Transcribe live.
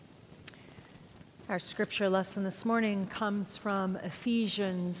Our scripture lesson this morning comes from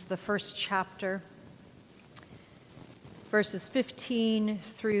Ephesians, the first chapter, verses 15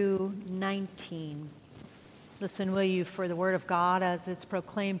 through 19. Listen, will you, for the word of God as it's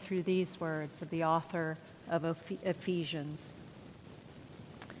proclaimed through these words of the author of Ephesians.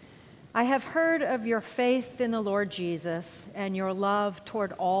 I have heard of your faith in the Lord Jesus and your love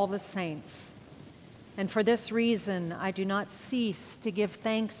toward all the saints. And for this reason, I do not cease to give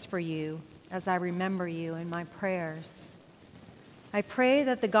thanks for you as I remember you in my prayers. I pray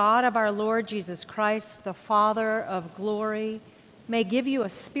that the God of our Lord Jesus Christ, the Father of glory, may give you a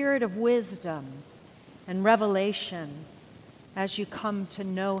spirit of wisdom and revelation as you come to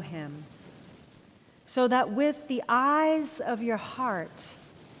know him, so that with the eyes of your heart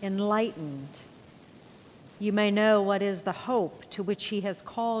enlightened, you may know what is the hope to which he has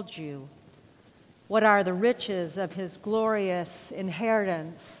called you, what are the riches of his glorious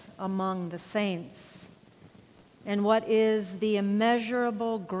inheritance among the saints, and what is the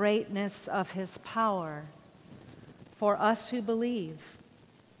immeasurable greatness of his power for us who believe,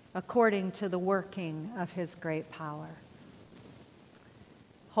 according to the working of his great power.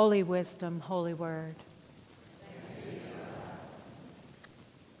 Holy wisdom, holy word.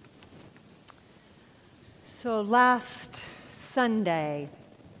 So last Sunday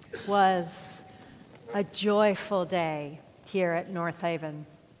was a joyful day here at North Haven.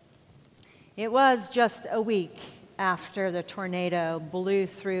 It was just a week after the tornado blew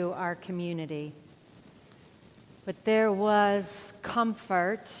through our community. But there was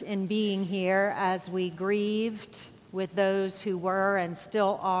comfort in being here as we grieved with those who were and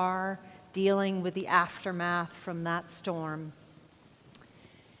still are dealing with the aftermath from that storm.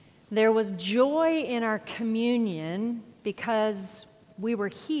 There was joy in our communion because we were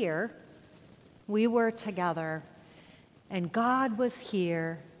here, we were together, and God was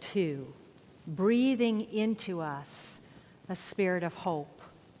here too, breathing into us a spirit of hope.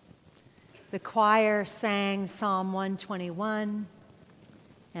 The choir sang Psalm 121,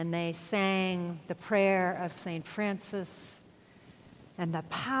 and they sang the prayer of St. Francis, and the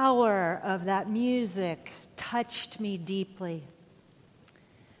power of that music touched me deeply.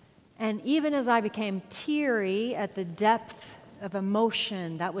 And even as I became teary at the depth of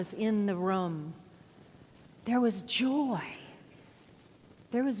emotion that was in the room, there was joy.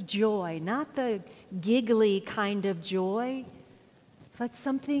 There was joy, not the giggly kind of joy, but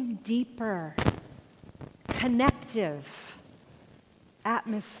something deeper, connective,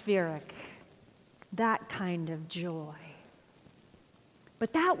 atmospheric, that kind of joy.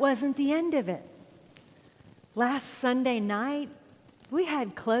 But that wasn't the end of it. Last Sunday night, we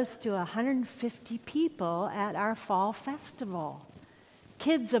had close to 150 people at our fall festival.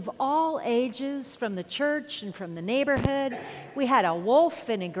 Kids of all ages from the church and from the neighborhood. We had a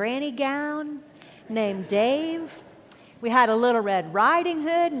wolf in a granny gown named Dave. We had a Little Red Riding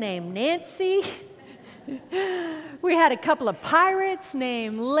Hood named Nancy. We had a couple of pirates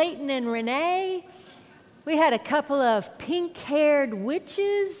named Leighton and Renee. We had a couple of pink-haired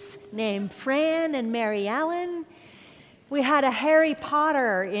witches named Fran and Mary Ellen. We had a Harry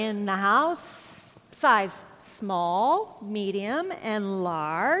Potter in the house, size small, medium, and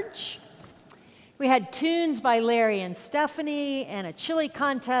large. We had tunes by Larry and Stephanie and a chili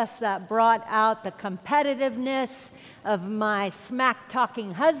contest that brought out the competitiveness of my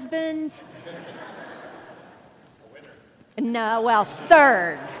smack-talking husband. No, well,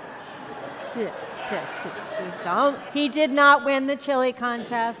 third. He did not win the chili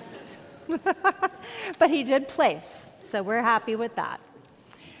contest, but he did place, so we're happy with that.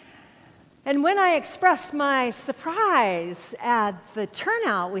 And when I expressed my surprise at the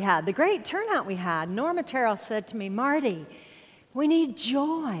turnout we had, the great turnout we had, Norma Terrell said to me, "Marty, we need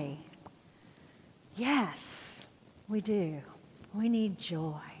joy." Yes, we do. We need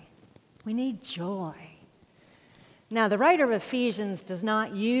joy. We need joy. Now, the writer of Ephesians does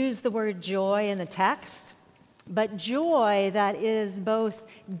not use the word joy in the text, but joy that is both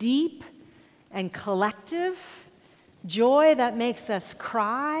deep and collective, joy that makes us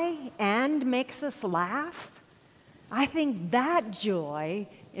cry and makes us laugh. I think that joy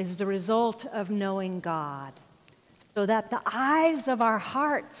is the result of knowing God, so that the eyes of our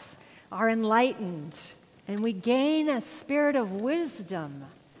hearts are enlightened and we gain a spirit of wisdom.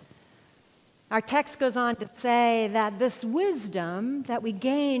 Our text goes on to say that this wisdom that we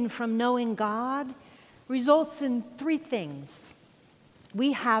gain from knowing God results in three things.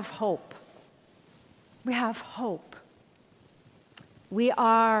 We have hope. We have hope. We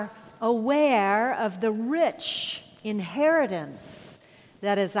are aware of the rich inheritance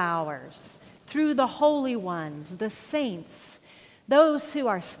that is ours through the holy ones, the saints, those who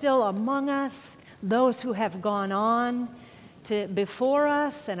are still among us, those who have gone on before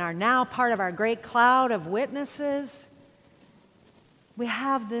us and are now part of our great cloud of witnesses. We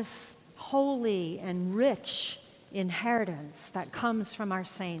have this holy and rich inheritance that comes from our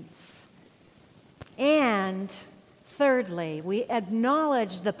saints. And thirdly, we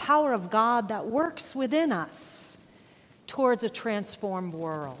acknowledge the power of God that works within us towards a transformed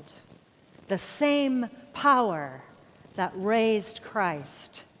world. The same power that raised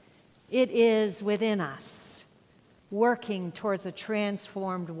Christ, it is within us, working towards a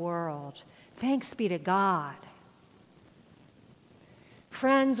transformed world. Thanks be to God.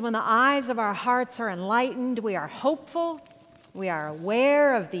 Friends, when the eyes of our hearts are enlightened, we are hopeful. We are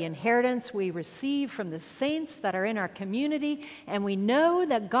aware of the inheritance we receive from the saints that are in our community, and we know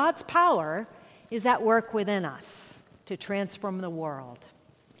that God's power is at work within us to transform the world.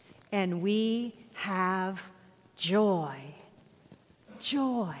 And we have joy.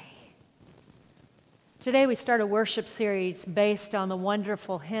 Joy. Today we start a worship series based on the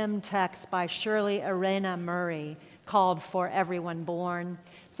wonderful hymn text by Shirley Arena Murray called For Everyone Born.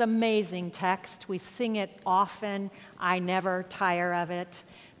 It's an amazing text. We sing it often. I never tire of it.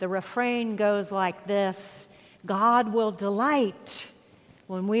 The refrain goes like this: God will delight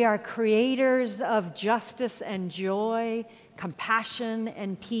when we are creators of justice and joy, compassion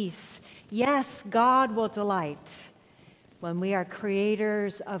and peace. Yes, God will delight when we are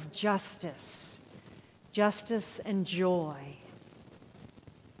creators of justice and joy.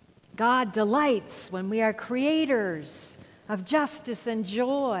 God delights when we are creators of justice and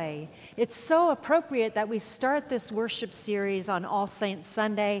joy. It's so appropriate that we start this worship series on All Saints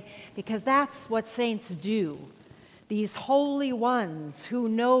Sunday, because that's what saints do. These holy ones who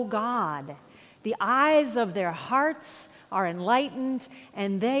know God, the eyes of their hearts are enlightened,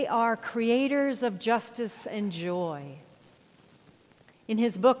 and they are creators of justice and joy. In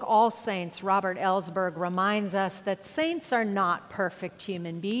his book, All Saints, Robert Ellsberg reminds us that saints are not perfect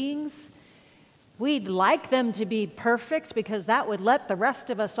human beings. We'd like them to be perfect because that would let the rest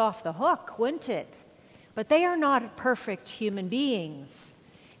of us off the hook, wouldn't it? But they are not perfect human beings.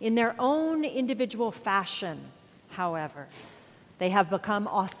 In their own individual fashion, however, they have become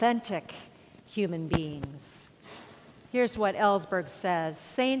authentic human beings. Here's what Ellsberg says: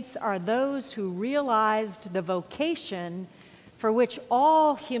 saints are those who realized the vocation for which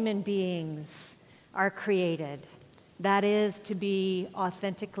all human beings are created. That is, to be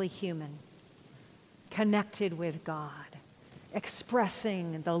authentically human, connected with God,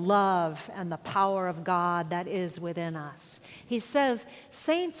 expressing the love and the power of God that is within us. He says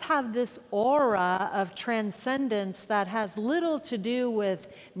saints have this aura of transcendence that has little to do with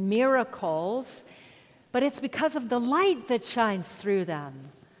miracles, but it's because of the light that shines through them.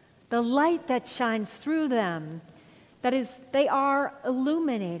 The light that shines through them, that is, they are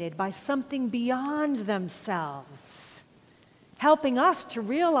illuminated by something beyond themselves, helping us to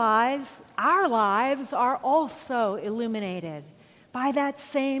realize our lives are also illuminated by that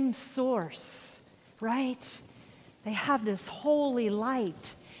same source, right? They have this holy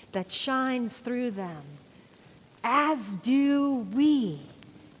light that shines through them, as do we.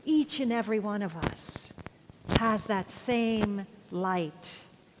 Each and every one of us has that same light.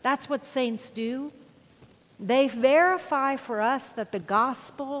 That's what saints do. They verify for us that the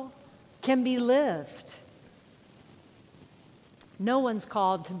gospel can be lived. No one's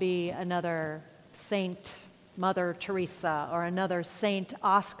called to be another Saint Mother Teresa or another Saint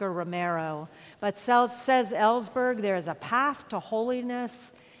Oscar Romero. But says Ellsberg, there is a path to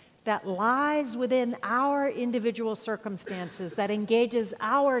holiness that lies within our individual circumstances, that engages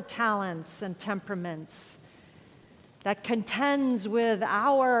our talents and temperaments, that contends with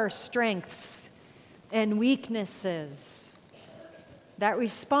our strengths and weaknesses, that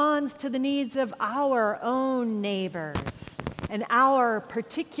responds to the needs of our own neighbors and our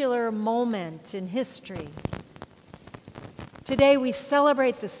particular moment in history. Today we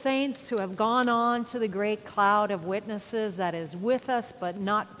celebrate the saints who have gone on to the great cloud of witnesses that is with us but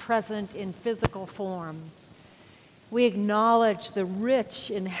not present in physical form. We acknowledge the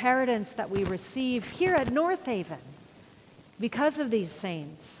rich inheritance that we receive here at North Haven because of these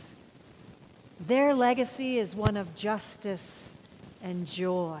saints. Their legacy is one of justice and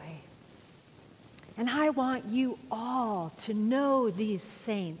joy. And I want you all to know these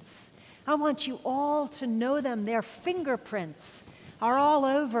saints. I want you all to know them. Their fingerprints are all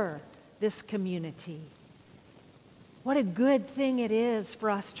over this community. What a good thing it is for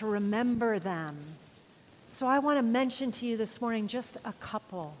us to remember them. So I want to mention to you this morning just a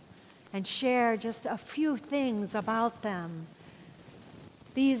couple and share just a few things about them.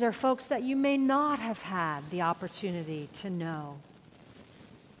 These are folks that you may not have had the opportunity to know.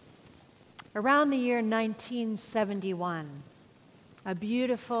 Around the year 1971, a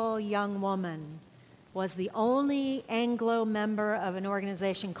beautiful young woman was the only Anglo member of an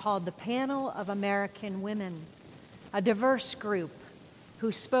organization called the Panel of American Women, a diverse group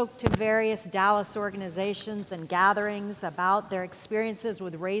who spoke to various Dallas organizations and gatherings about their experiences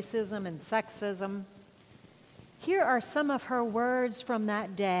with racism and sexism. Here are some of her words from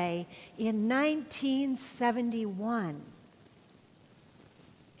that day in 1971.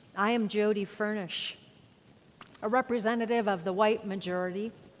 I am Jody Furnish, a representative of the white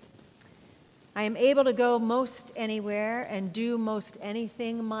majority. I am able to go most anywhere and do most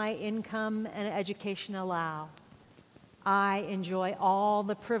anything my income and education allow. I enjoy all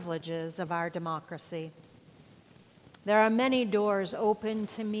the privileges of our democracy. There are many doors open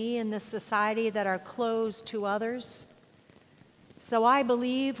to me in this society that are closed to others. So I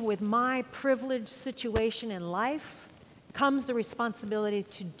believe with my privileged situation in life comes the responsibility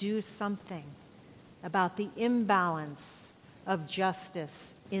to do something about the imbalance of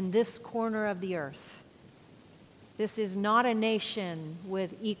justice in this corner of the earth. This is not a nation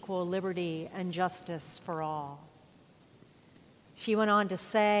with equal liberty and justice for all. She went on to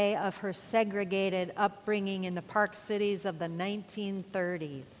say of her segregated upbringing in the Park Cities of the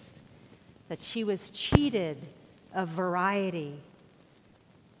 1930s that she was cheated of variety.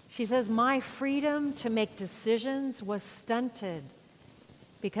 She says, my freedom to make decisions was stunted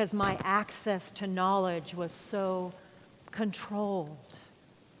because my access to knowledge was so controlled.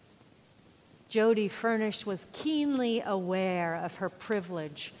 Jody Furnish was keenly aware of her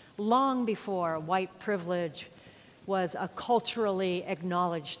privilege long before white privilege was a culturally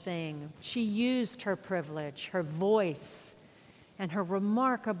acknowledged thing. She used her privilege, her voice, and her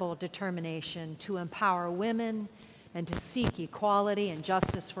remarkable determination to empower women and to seek equality and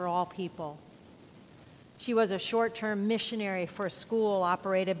justice for all people. She was a short-term missionary for a school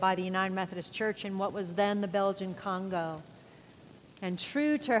operated by the United Methodist Church in what was then the Belgian Congo. And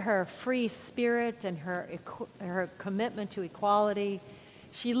true to her free spirit and her commitment to equality,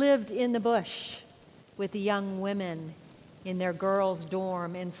 she lived in the bush with the young women in their girls'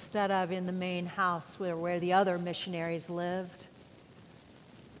 dorm instead of in the main house where the other missionaries lived.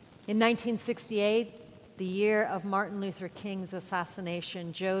 In 1968, the year of Martin Luther King's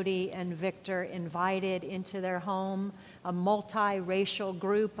assassination, Jody and Victor invited into their home a multiracial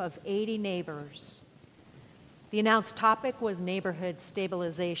group of 80 neighbors. The announced topic was neighborhood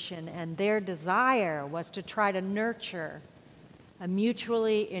stabilization, and their desire was to try to nurture a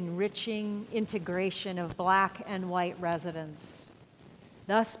mutually enriching integration of black and white residents.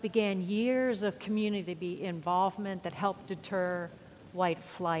 Thus began years of community involvement that helped deter white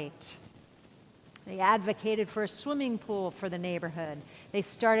flight. They advocated for a swimming pool for the neighborhood. They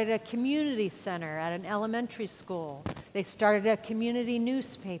started a community center at an elementary school. They started a community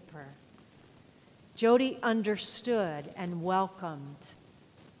newspaper. Jody understood and welcomed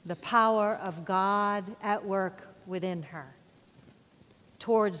the power of God at work within her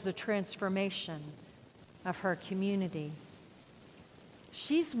towards the transformation of her community.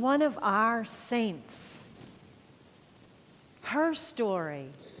 She's one of our saints. Her story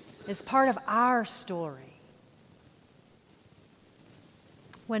is part of our story.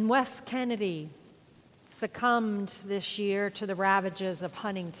 When Wes Kennedy succumbed this year to the ravages of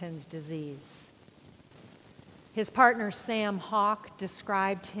Huntington's disease, his partner Sam Hawk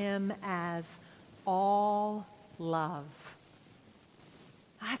described him as all love.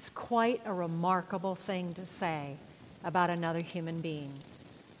 That's quite a remarkable thing to say about another human being,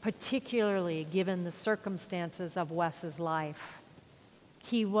 particularly given the circumstances of Wes's life.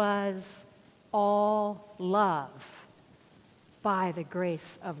 He was all love by the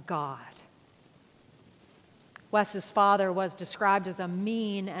grace of God. Wes's father was described as a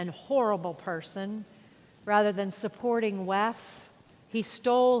mean and horrible person. Rather than supporting Wes, he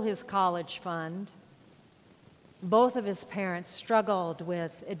stole his college fund. Both of his parents struggled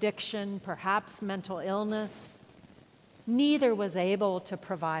with addiction, perhaps mental illness. Neither was able to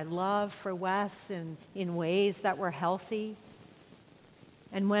provide love for Wes in ways that were healthy.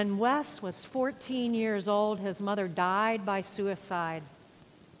 And when Wes was 14 years old, his mother died by suicide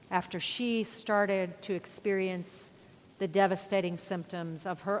after she started to experience the devastating symptoms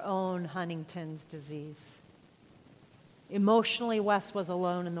of her own Huntington's disease. Emotionally, Wes was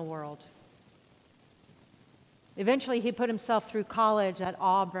alone in the world. Eventually, he put himself through college at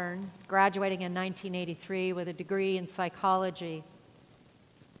Auburn, graduating in 1983 with a degree in psychology.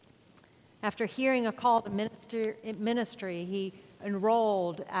 After hearing a call to ministry, he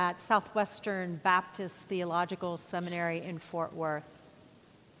enrolled at Southwestern Baptist Theological Seminary in Fort Worth.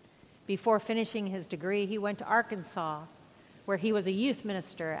 Before finishing his degree, he went to Arkansas, where he was a youth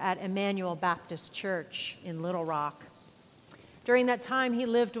minister at Emmanuel Baptist Church in Little Rock. During that time, he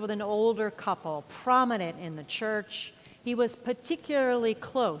lived with an older couple, prominent in the church. He was particularly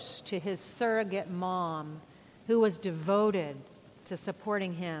close to his surrogate mom, who was devoted to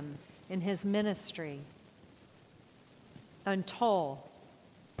supporting him in his ministry until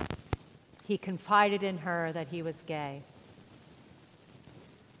he confided in her that he was gay.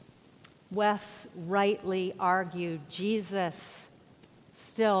 Wes rightly argued, Jesus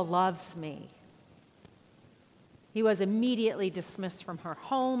still loves me. He was immediately dismissed from her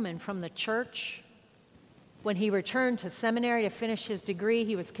home and from the church. When he returned to seminary to finish his degree,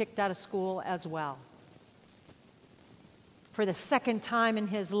 he was kicked out of school as well. For the second time in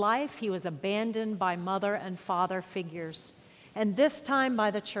his life, he was abandoned by mother and father figures, and this time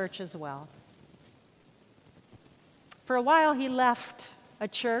by the church as well. For a while, he left a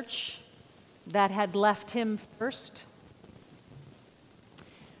church that had left him first.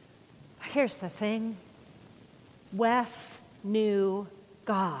 Here's the thing. Wes knew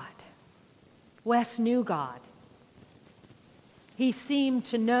God. Wes knew God. He seemed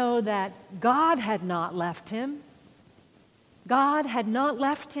to know that God had not left him. God had not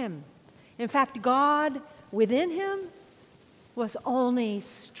left him. In fact, God within him was only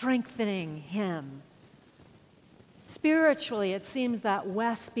strengthening him. Spiritually, it seems that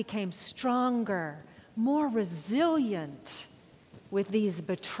Wes became stronger, more resilient with these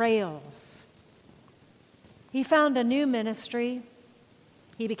betrayals. He found a new ministry.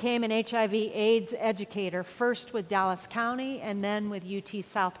 He became an HIV/AIDS educator, first with Dallas County and then with UT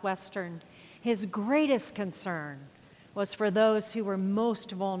Southwestern. His greatest concern was for those who were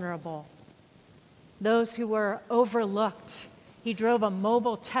most vulnerable, those who were overlooked. He drove a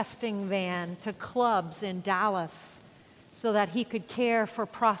mobile testing van to clubs in Dallas so that he could care for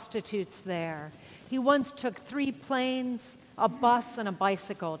prostitutes there. He once took 3 planes, a bus, and a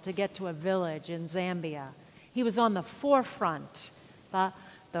bicycle to get to a village in Zambia. He was on the forefront,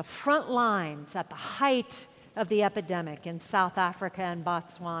 the front lines at the height of the epidemic in South Africa and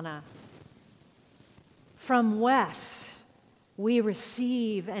Botswana. From Wes, we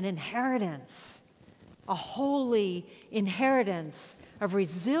receive an inheritance, a holy inheritance of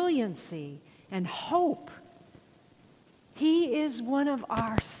resiliency and hope. He is one of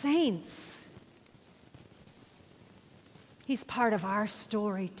our saints. He's part of our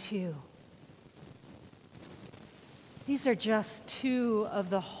story too. These are just 2 of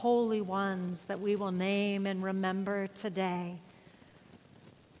the holy ones that we will name and remember today.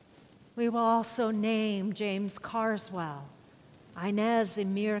 We will also name James Carswell, Inez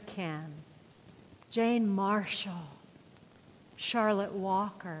Emirkan, Jane Marshall, Charlotte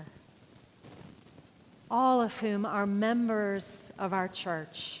Walker, all of whom are members of our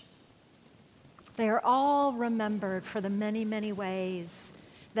church. They are all remembered for the many, many ways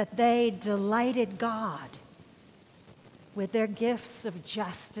that they delighted God with their gifts of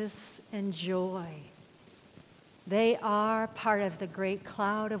justice and joy. They are part of the great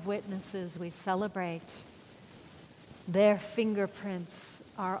cloud of witnesses we celebrate. Their fingerprints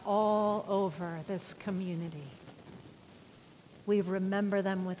are all over this community. We remember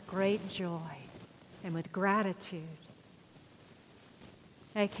them with great joy and with gratitude.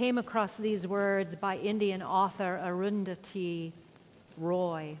 I came across these words by Indian author Arundhati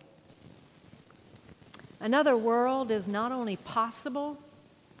Roy. Another world is not only possible,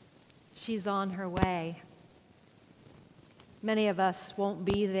 she's on her way. Many of us won't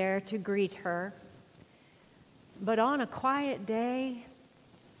be there to greet her, but on a quiet day,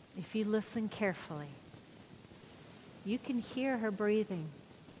 if you listen carefully, you can hear her breathing.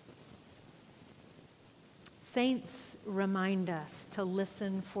 Saints remind us to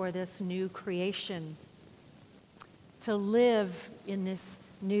listen for this new creation, to live in this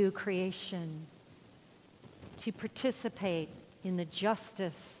new creation, to participate in the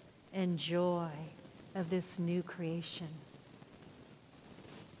justice and joy of this new creation.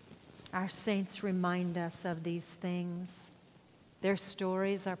 Our saints remind us of these things. Their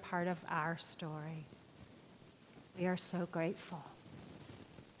stories are part of our story. We are so grateful.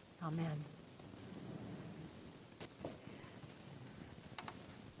 Amen.